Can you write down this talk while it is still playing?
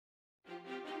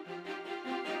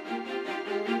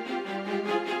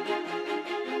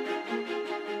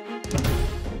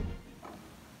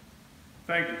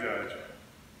Thank you, Judge.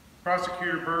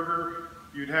 Prosecutor Berger,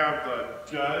 you'd have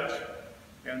the judge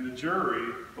and the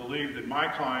jury believe that my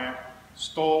client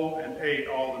stole and ate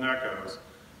all the Neckos.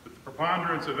 But the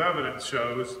preponderance of evidence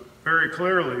shows very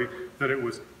clearly that it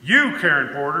was you,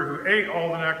 Karen Porter, who ate all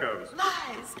the Neckos.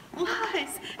 Lies,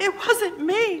 lies. It wasn't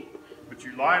me. But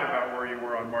you lied about where you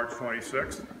were on March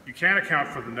 26th. You can't account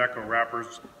for the Necco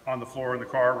wrappers on the floor in the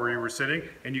car where you were sitting,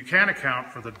 and you can't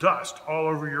account for the dust all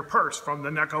over your purse from the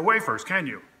Necco wafers, can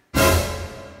you?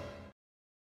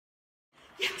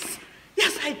 Yes,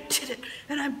 I did it,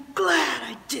 and I'm glad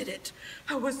I did it.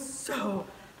 I was so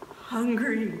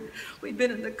hungry. We'd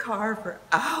been in the car for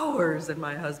hours, and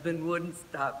my husband wouldn't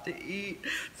stop to eat.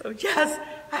 So yes,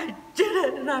 I did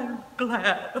it, and I'm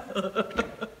glad.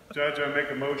 Judge, I make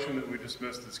a motion that we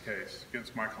dismiss this case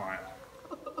against my client.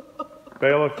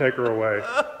 Bailiff, take her away.